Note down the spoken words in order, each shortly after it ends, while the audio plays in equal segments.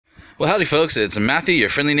Well, howdy folks, it's Matthew, your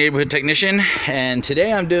friendly neighborhood technician, and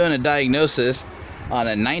today I'm doing a diagnosis on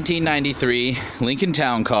a 1993 Lincoln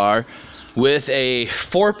Town Car with a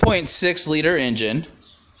 4.6 liter engine.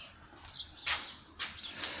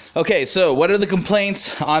 Okay, so what are the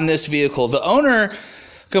complaints on this vehicle? The owner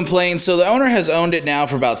complains, so the owner has owned it now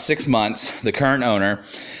for about 6 months, the current owner,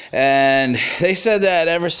 and they said that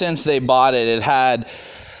ever since they bought it, it had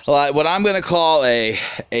what I'm going to call a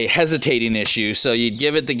hesitating issue. So you'd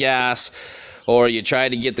give it the gas or you try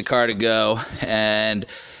to get the car to go and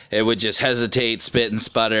it would just hesitate, spit and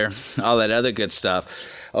sputter, all that other good stuff.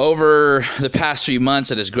 Over the past few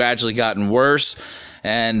months it has gradually gotten worse,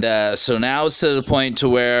 and so now it's to the point to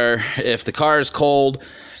where if the car is cold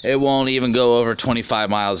it won't even go over 25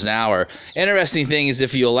 miles an hour. Interesting thing is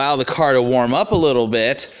if you allow the car to warm up a little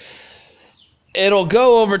bit, it'll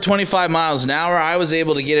go over 25 miles an hour. I was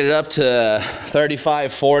able to get it up to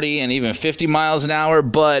 35, 40, and even 50 miles an hour,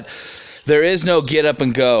 but there is no get up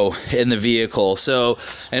and go in the vehicle. So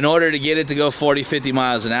in order to get it to go 40, 50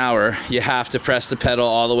 miles an hour, you have to press the pedal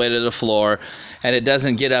all the way to the floor, and it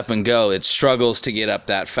doesn't get up and go. It struggles to get up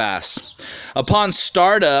that fast. Upon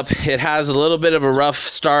startup, it has a little bit of a rough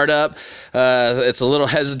startup. It's a little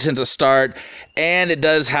hesitant to start, and it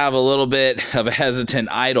does have a little bit of a hesitant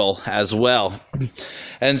idle as well.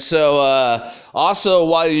 And so also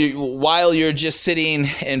while you're just sitting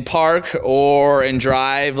in park or in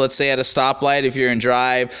drive, let's say at a stoplight, if you're in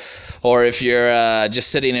drive, or if you're just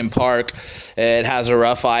sitting in park, it has a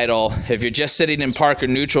rough idle. If you're just sitting in park or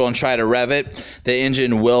neutral and try to rev it, the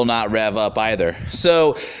engine will not rev up either.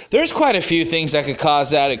 So there's quite a few things that could cause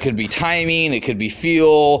that. It could be timing, it could be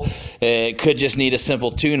fuel, it could just need a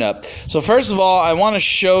simple tune-up. So first of all, I want to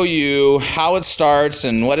show you how it starts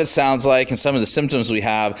and what it sounds like and some of the symptoms we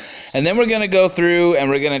have. And then we're going to go through and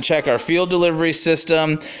we're going to check our fuel delivery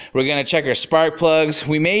system. We're going to check our spark plugs.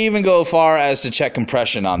 We may even go far as to check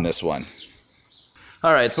compression on this one.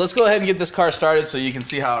 All right, so let's go ahead and get this car started so you can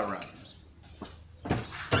see how it runs.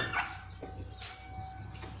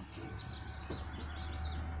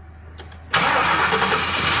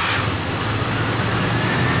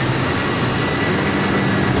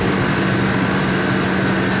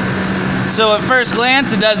 So at first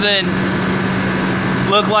glance, it doesn't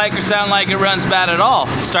look like or sound like it runs bad at all.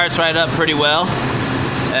 It starts right up pretty well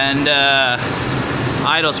and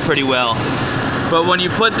idles pretty well. But when you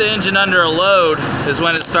put the engine under a load is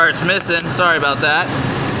when it starts missing. Sorry about that.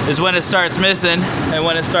 Is when it starts missing and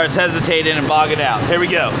when it starts hesitating and bogging out. Here we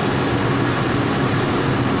go.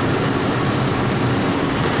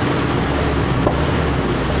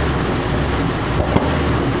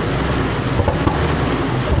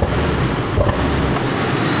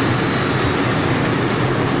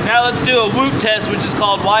 Now let's do a whoop test, which is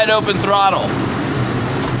called wide open throttle.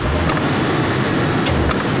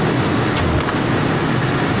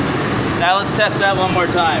 Now let's test that one more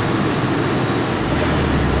time.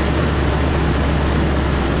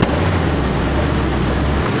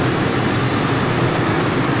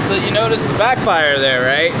 So you notice the backfire there,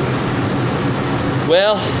 right?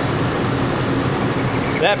 Well,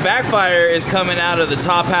 that backfire is coming out of the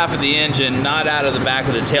top half of the engine, not out of the back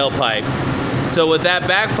of the tailpipe. So with that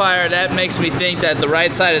backfire, that makes me think that the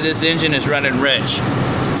right side of this engine is running rich.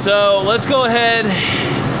 So let's go ahead,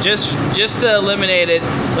 just to eliminate it,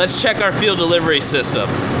 let's check our fuel delivery system.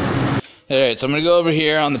 Alright, so I'm going to go over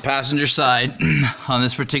here on the passenger side on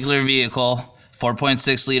this particular vehicle,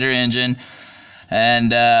 4.6 liter engine,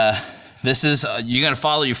 and this is, you're going to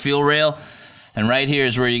follow your fuel rail, and right here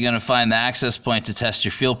is where you're going to find the access point to test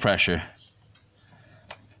your fuel pressure.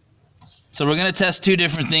 So we're going to test two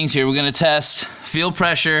different things here. We're going to test fuel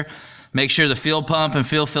pressure, make sure the fuel pump and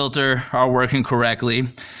fuel filter are working correctly,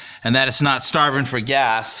 and that it's not starving for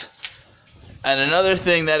gas. And another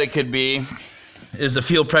thing that it could be is the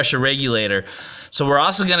fuel pressure regulator. So we're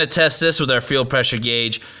also going to test this with our fuel pressure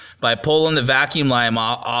gauge by pulling the vacuum line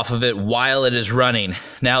off of it while it is running.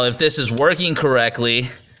 Now if this is working correctly,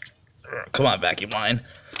 come on vacuum line,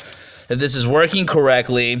 if this is working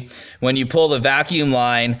correctly, when you pull the vacuum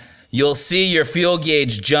line, you'll see your fuel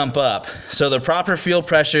gauge jump up. So the proper fuel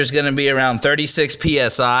pressure is going to be around 36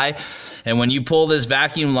 psi. And when you pull this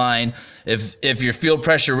vacuum line, if your fuel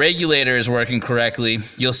pressure regulator is working correctly,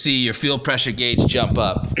 you'll see your fuel pressure gauge jump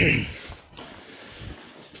up. You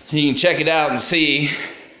can check it out and see,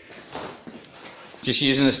 just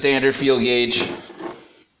using a standard fuel gauge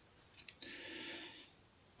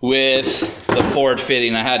with the Ford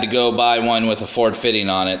fitting. I had to go buy one with a Ford fitting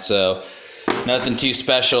on it, so nothing too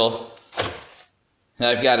special.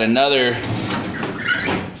 I've got another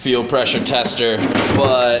fuel pressure tester,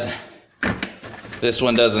 but this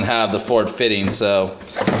one doesn't have the Ford fitting, so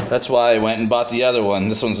that's why I went and bought the other one.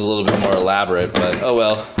 This one's a little bit more elaborate, but oh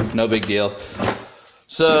well, no big deal.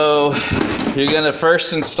 So you're gonna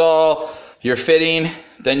first install your fitting,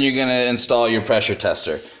 then you're gonna install your pressure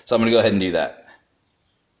tester. So I'm gonna go ahead and do that.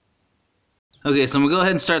 Okay, so I'm gonna go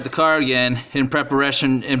ahead and start the car again in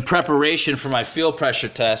preparation for my fuel pressure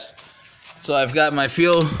test. So I've got my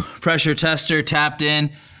fuel pressure tester tapped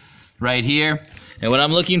in right here, and what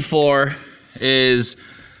I'm looking for is,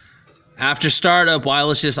 after startup,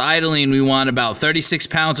 while it's just idling, we want about 36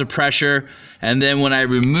 pounds of pressure, and then when I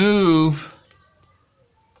remove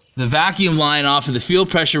the vacuum line off of the fuel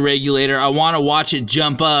pressure regulator, I want to watch it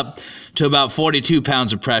jump up to about 42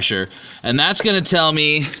 pounds of pressure, and that's going to tell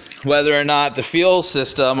me whether or not the fuel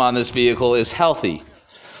system on this vehicle is healthy.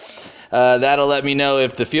 That'll let me know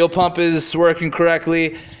if the fuel pump is working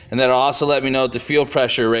correctly, and that'll also let me know if the fuel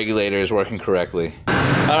pressure regulator is working correctly.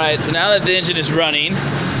 Alright, so now that the engine is running,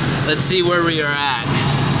 let's see where we are at.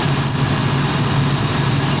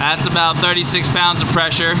 That's about 36 pounds of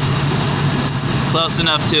pressure. Close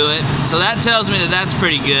enough to it. So that tells me that that's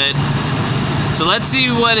pretty good. So let's see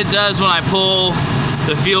what it does when I pull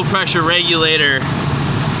the fuel pressure regulator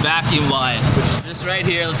vacuum line, which is this right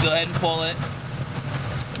here. Let's go ahead and pull it.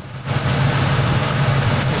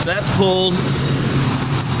 So that's pulled,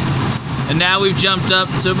 and now we've jumped up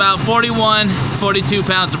to about 41, 42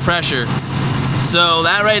 pounds of pressure. So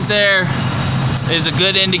that right there is a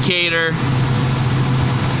good indicator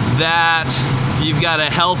that you've got a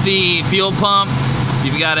healthy fuel pump,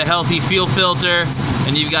 you've got a healthy fuel filter,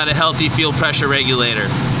 and you've got a healthy fuel pressure regulator.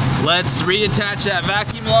 Let's reattach that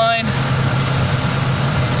vacuum line.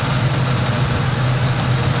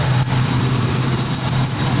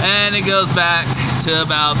 And it goes back to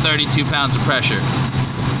about 32 pounds of pressure.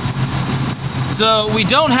 So we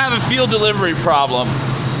don't have a fuel delivery problem.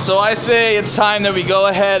 So I say it's time that we go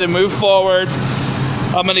ahead and move forward.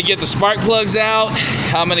 I'm gonna get the spark plugs out,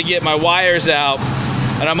 I'm gonna get my wires out,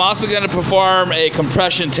 and I'm also gonna perform a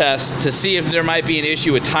compression test to see if there might be an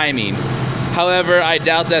issue with timing. However, I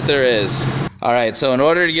doubt that there is. All right, so in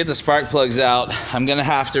order to get the spark plugs out, I'm gonna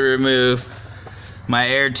have to remove my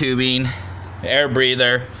air tubing, air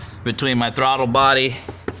breather between my throttle body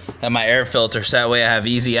and my air filter, so that way I have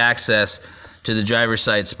easy access to the driver's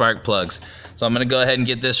side spark plugs. So I'm gonna go ahead and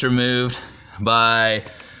get this removed by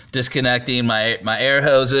disconnecting my air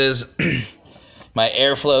hoses, my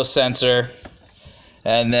airflow sensor,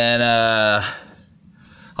 and then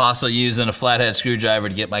also using a flathead screwdriver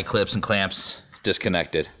to get my clips and clamps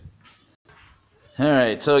disconnected.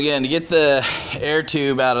 Alright, so again, to get the air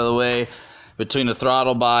tube out of the way between the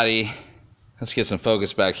throttle body, let's get some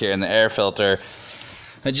focus back here, and the air filter,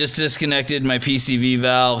 I just disconnected my PCV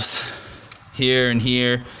valves here and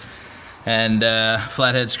here, and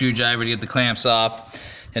flathead screwdriver to get the clamps off.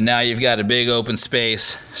 And now you've got a big open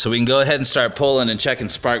space, so we can go ahead and start pulling and checking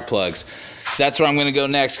spark plugs. So that's where I'm going to go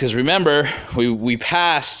next, because remember, we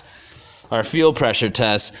passed our fuel pressure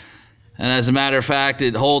test, and as a matter of fact,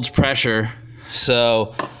 it holds pressure,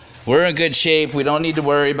 so we're in good shape. We don't need to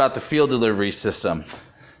worry about the fuel delivery system.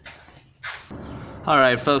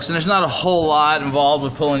 Alright folks, and there's not a whole lot involved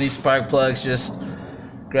with pulling these spark plugs. Just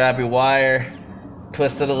grab your wire,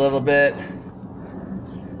 twist it a little bit,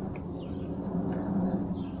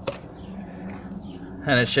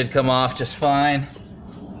 and it should come off just fine.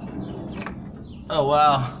 Oh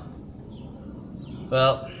wow.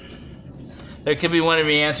 Well, there could be one of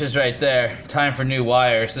your answers right there. Time for new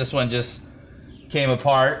wires. This one just came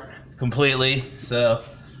apart completely, so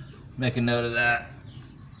make a note of that.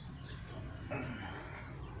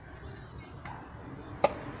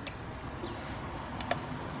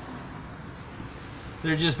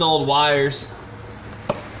 They're just old wires.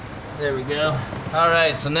 There we go.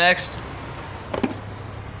 Alright, so next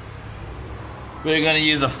we're going to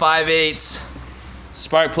use a 5/8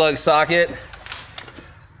 spark plug socket.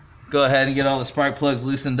 Go ahead and get all the spark plugs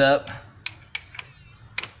loosened up.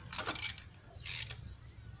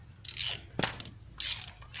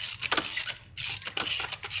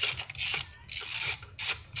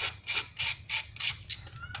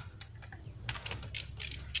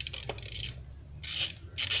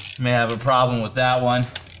 May have a problem with that one.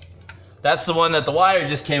 That's the one that the wire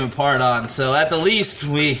just came apart on, so at the least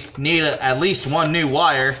we need at least one new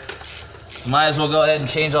wire. Might as well go ahead and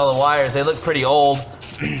change all the wires. They look pretty old.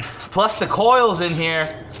 Plus the coils in here,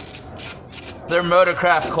 they're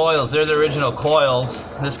Motorcraft coils. They're the original coils.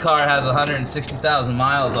 This car has 160,000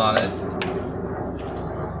 miles on it.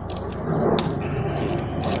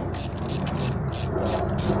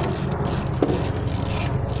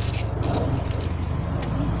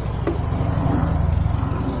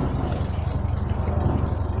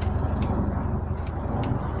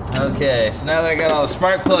 Okay, so now that I got all the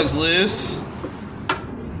spark plugs loose,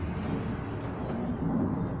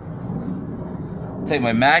 take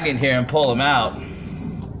my magnet here and pull them out.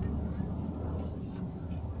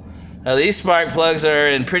 Now these spark plugs are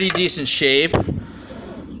in pretty decent shape.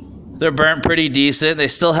 They're burnt pretty decent. They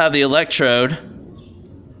still have the electrode.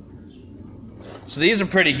 So these are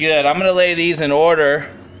pretty good. I'm gonna lay these in order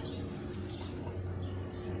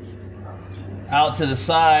out to the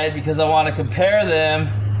side because I want to compare them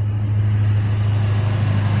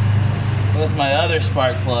with my other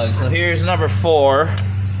spark plug. So here's number 4.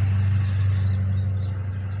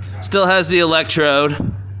 Still has the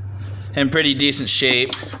electrode in pretty decent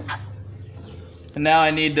shape. And now I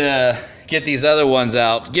need to get these other ones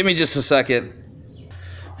out. Give me just a second.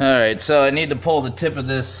 Alright, so I need to pull the tip of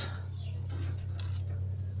this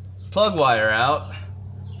plug wire out.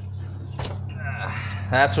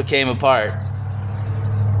 That's what came apart.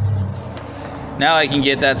 Now I can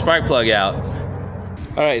get that spark plug out.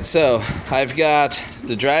 Alright, so I've got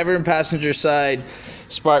the driver and passenger side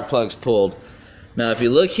spark plugs pulled. Now if you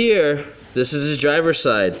look here, this is his driver's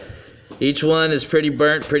side. Each one is pretty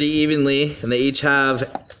burnt pretty evenly, and they each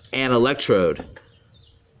have an electrode.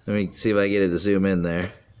 Let me see if I get it to zoom in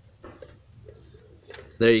there.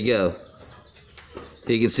 There you go.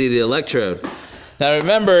 You can see the electrode. Now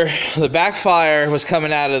remember, the backfire was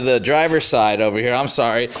coming out of the driver's side over here. I'm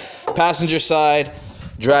sorry. Passenger side,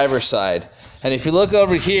 driver's side. And if you look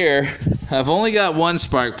over here, I've only got one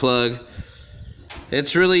spark plug.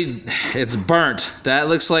 It's burnt. That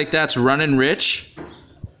looks like that's running rich.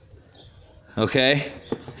 Okay.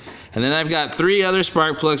 And then I've got 3 other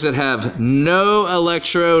spark plugs that have no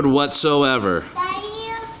electrode whatsoever.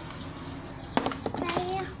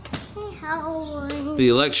 The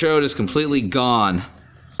electrode is completely gone.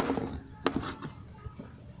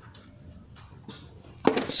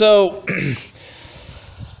 So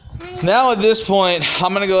now at this point,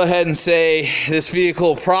 I'm going to go ahead and say this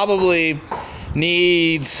vehicle probably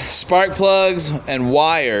needs spark plugs and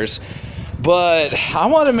wires, but I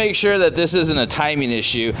want to make sure that this isn't a timing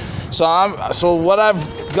issue. So what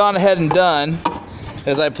I've gone ahead and done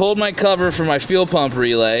is I pulled my cover for my fuel pump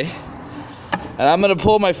relay. And I'm going to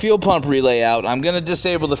pull my fuel pump relay out. I'm going to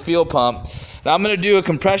disable the fuel pump. And I'm going to do a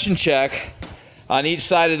compression check on each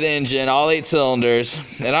side of the engine, all 8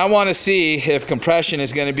 cylinders. And I want to see if compression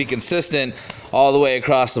is going to be consistent all the way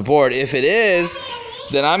across the board. If it is,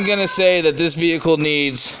 then I'm going to say that this vehicle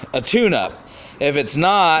needs a tune-up. If it's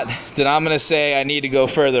not, then I'm going to say I need to go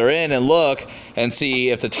further in and look and see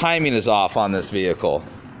if the timing is off on this vehicle.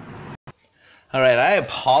 Alright, I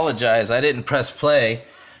apologize. I didn't press play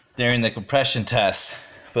during the compression test.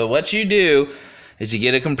 But what you do is you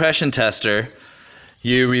get a compression tester,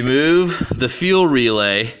 you remove the fuel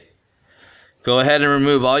relay, go ahead and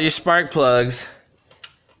remove all your spark plugs,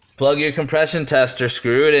 plug your compression tester,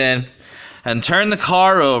 screw it in, and turn the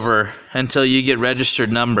car over until you get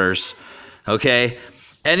registered numbers. Okay?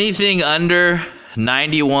 Anything under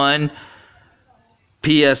 91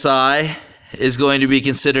 PSI is going to be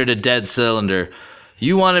considered a dead cylinder.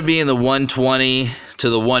 You want to be in the 120 to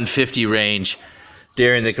the 150 range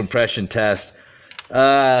during the compression test.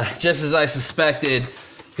 Just as I suspected,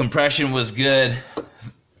 compression was good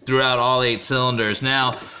throughout all 8 cylinders.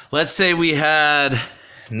 Now, let's say we had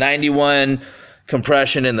 91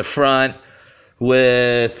 compression in the front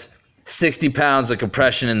with 60 pounds of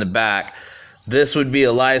compression in the back. This would be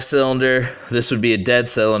a live cylinder, this would be a dead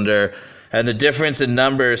cylinder, and the difference in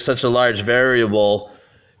numbers, such a large variable,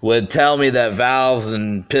 would tell me that valves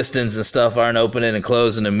and pistons and stuff aren't opening and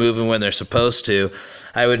closing and moving when they're supposed to.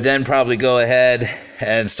 I would then probably go ahead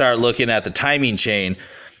and start looking at the timing chain.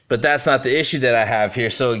 But that's not the issue that I have here.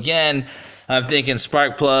 So again, I'm thinking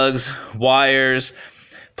spark plugs, wires,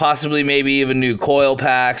 possibly maybe even new coil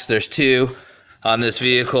packs. There's 2 on this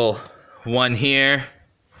vehicle. One here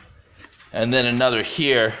and then another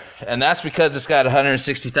here. And that's because it's got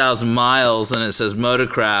 160,000 miles and it says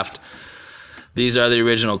Motorcraft. These are the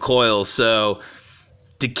original coils. So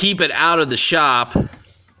to keep it out of the shop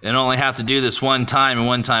and only have to do this one time and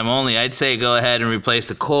one time only, I'd say go ahead and replace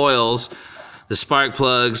the coils, the spark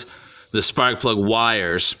plugs, the spark plug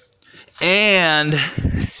wires, and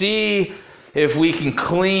see if we can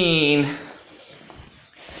clean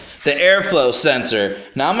the airflow sensor.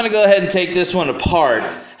 Now I'm going to go ahead and take this one apart,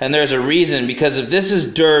 and there's a reason, because if this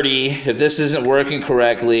is dirty, if this isn't working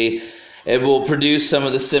correctly, it will produce some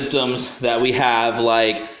of the symptoms that we have,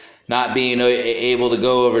 like not being able to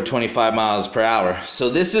go over 25 miles per hour. So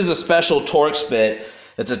this is a special Torx bit.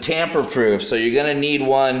 It's a tamper-proof, so you're going to need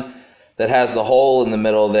one that has the hole in the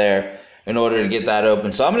middle there in order to get that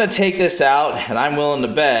open. So I'm going to take this out, and I'm willing to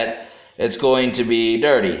bet it's going to be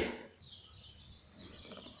dirty.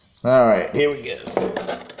 All right, here we go.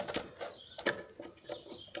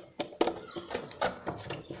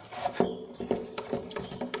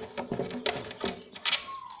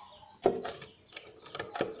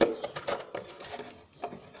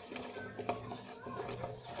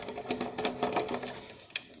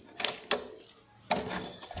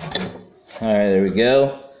 All right, there we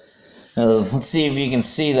go. Let's see if you can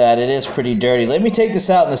see that. It is pretty dirty. Let me take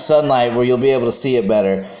this out in the sunlight where you'll be able to see it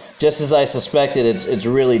better. Just as I suspected, it's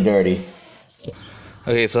really dirty.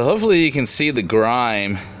 Okay, so hopefully you can see the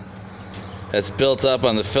grime that's built up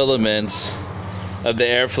on the filaments of the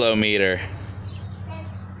airflow meter.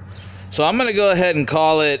 So I'm going to go ahead and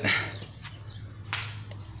call it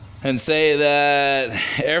and say that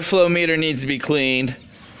airflow meter needs to be cleaned.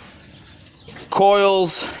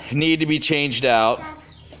 Coils need to be changed out.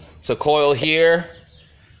 So coil here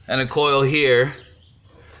and a coil here.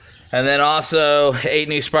 And then also 8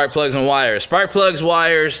 new spark plugs and wires. Spark plugs,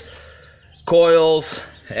 wires, coils,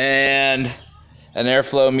 and an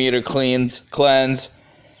airflow meter cleanse.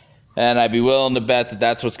 And I'd be willing to bet that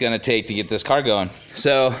that's what's going to take to get this car going.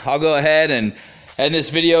 So I'll go ahead and end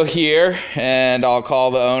this video here, and I'll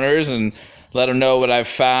call the owners and let them know what I've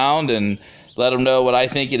found and let them know what I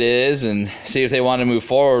think it is, and see if they want to move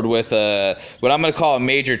forward with what I'm going to call a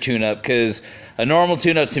major tune-up, because a normal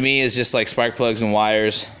tune-up to me is just like spark plugs and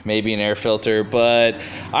wires, maybe an air filter, but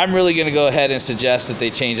I'm really going to go ahead and suggest that they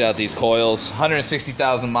change out these coils.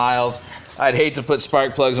 160,000 miles. I'd hate to put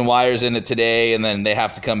spark plugs and wires in it today, and then they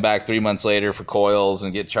have to come back 3 months later for coils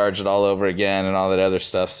and get charged all over again and all that other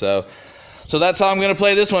stuff. So that's how I'm going to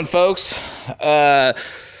play this one, folks.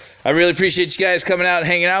 I really appreciate you guys coming out and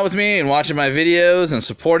hanging out with me and watching my videos and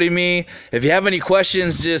supporting me. If you have any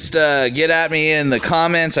questions, just get at me in the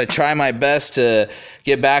comments. I try my best to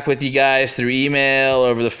get back with you guys through email,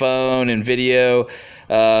 over the phone, and video.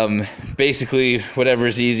 Basically, whatever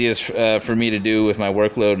is easiest for me to do with my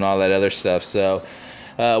workload and all that other stuff. So,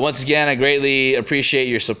 once again, I greatly appreciate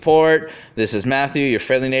your support. This is Matthew, your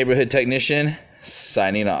friendly neighborhood technician,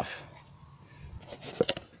 signing off.